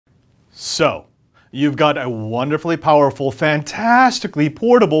So, you've got a wonderfully powerful, fantastically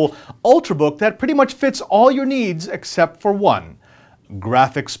portable ultrabook that pretty much fits all your needs except for one: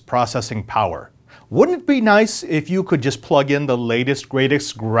 graphics processing power. Wouldn't it be nice if you could just plug in the latest,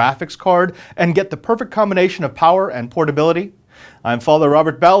 greatest graphics card and get the perfect combination of power and portability? I'm Father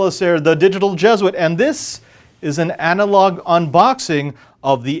Robert Ballecer, the Digital Jesuit, and this is an analog unboxing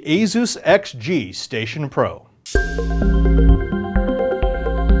of the ASUS XG Station Pro.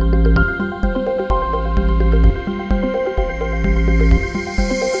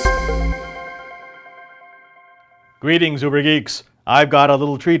 Greetings, Uber Geeks. I've got a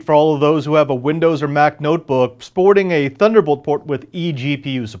little treat for all of those who have a Windows or Mac notebook sporting a Thunderbolt port with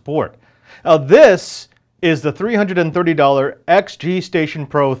eGPU support. Now, this is the $330 XG Station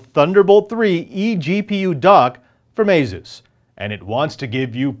Pro Thunderbolt 3 eGPU dock from ASUS, and it wants to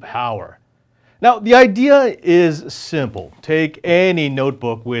give you power. Now, the idea is simple. Take any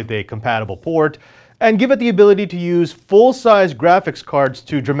notebook with a compatible port and give it the ability to use full-size graphics cards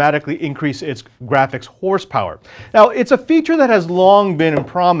to dramatically increase its graphics horsepower. Now, it's a feature that has long been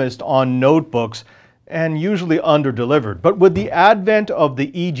promised on notebooks and usually under-delivered, but with the advent of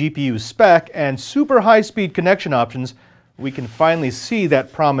the eGPU spec and super high-speed connection options, we can finally see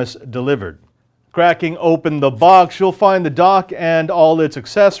that promise delivered. Cracking open the box, you'll find the dock and all its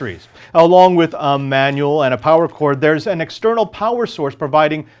accessories. Along with a manual and a power cord, there's an external power source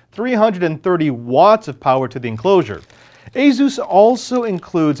providing 330 watts of power to the enclosure. ASUS also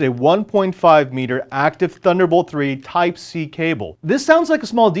includes a 1.5 meter active Thunderbolt 3 Type-C cable. This sounds like a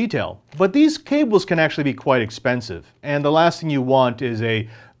small detail, but these cables can actually be quite expensive, and the last thing you want is a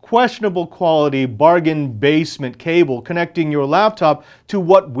questionable quality bargain basement cable connecting your laptop to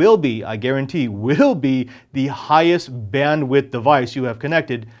what will be, I guarantee, will be the highest bandwidth device you have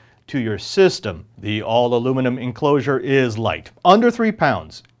connected to your system. The all-aluminum enclosure is light, under 3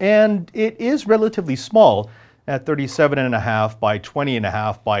 pounds, and it is relatively small at 37.5 by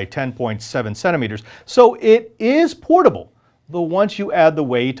 20.5 by 10.7 centimeters, so it is portable. Though once you add the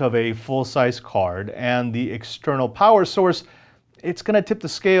weight of a full-size card and the external power source, it's going to tip the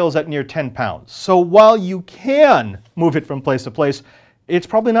scales at near 10 pounds. So while you can move it from place to place, it's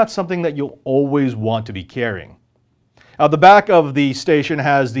probably not something that you'll always want to be carrying. Now, the back of the station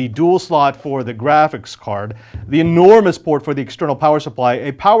has the dual slot for the graphics card, the enormous port for the external power supply,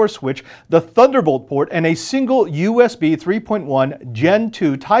 a power switch, the Thunderbolt port, and a single USB 3.1 Gen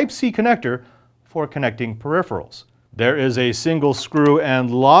 2 Type-C connector for connecting peripherals. There is a single screw and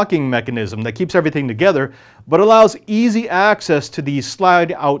locking mechanism that keeps everything together, but allows easy access to the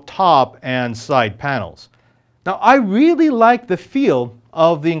slide-out top and side panels. Now, I really like the feel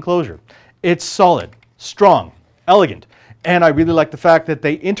of the enclosure. It's solid, strong, elegant, and I really like the fact that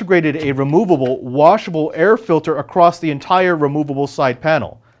they integrated a removable, washable air filter across the entire removable side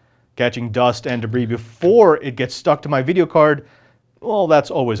panel. Catching dust and debris before it gets stuck to my video card, well,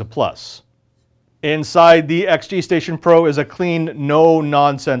 that's always a plus. Inside the XG Station Pro is a clean,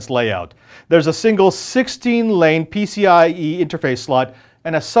 no-nonsense layout. There's a single 16-lane PCIe interface slot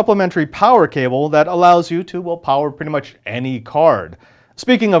and a supplementary power cable that allows you to, well, power pretty much any card.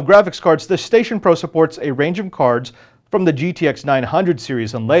 Speaking of graphics cards, the Station Pro supports a range of cards from the GTX 900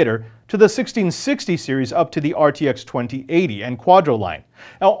 series and later to the 1660 series up to the RTX 2080 and Quadro line.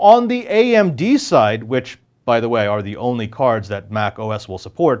 Now, on the AMD side, which, by the way, are the only cards that Mac OS will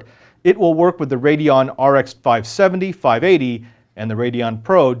support, it will work with the Radeon RX 570, 580, and the Radeon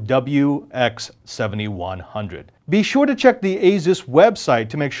Pro WX 7100. Be sure to check the ASUS website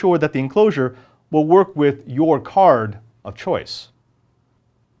to make sure that the enclosure will work with your card of choice.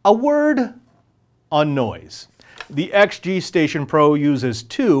 A word on noise. The XG Station Pro uses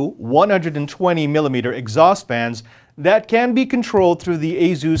two 120mm exhaust fans that can be controlled through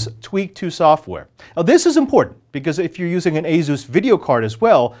the ASUS Tweak 2 software. Now, this is important because if you're using an ASUS video card as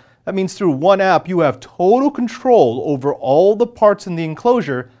well, that means through one app you have total control over all the parts in the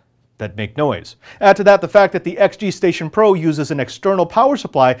enclosure that make noise. Add to that the fact that the XG Station Pro uses an external power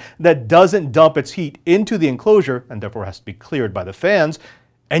supply that doesn't dump its heat into the enclosure and therefore has to be cleared by the fans,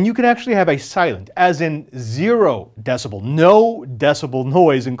 and you can actually have a silent, as in 0 decibel, no decibel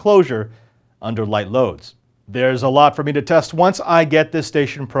noise enclosure under light loads. There's a lot for me to test once I get this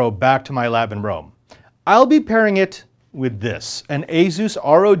Station Pro back to my lab in Rome. I'll be pairing it with this, an ASUS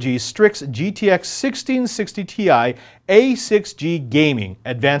ROG Strix GTX 1660 Ti A6G Gaming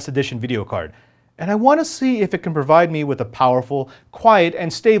Advanced Edition video card. And I want to see if it can provide me with a powerful, quiet,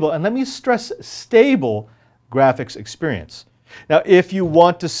 and stable, and let me stress stable, graphics experience. Now, if you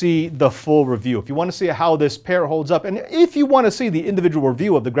want to see the full review, if you want to see how this pair holds up, and if you want to see the individual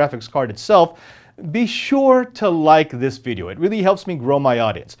review of the graphics card itself, be sure to like this video. It really helps me grow my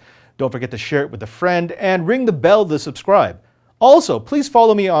audience. Don't forget to share it with a friend and ring the bell to subscribe. Also, please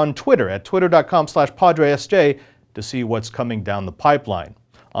follow me on Twitter at twitter.com/PadreSJ to see what's coming down the pipeline.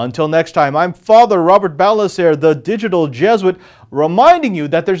 Until next time, I'm Father Robert Ballecer, the digital Jesuit, reminding you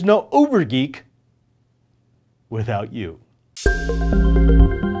that there's no Uber Geek without you.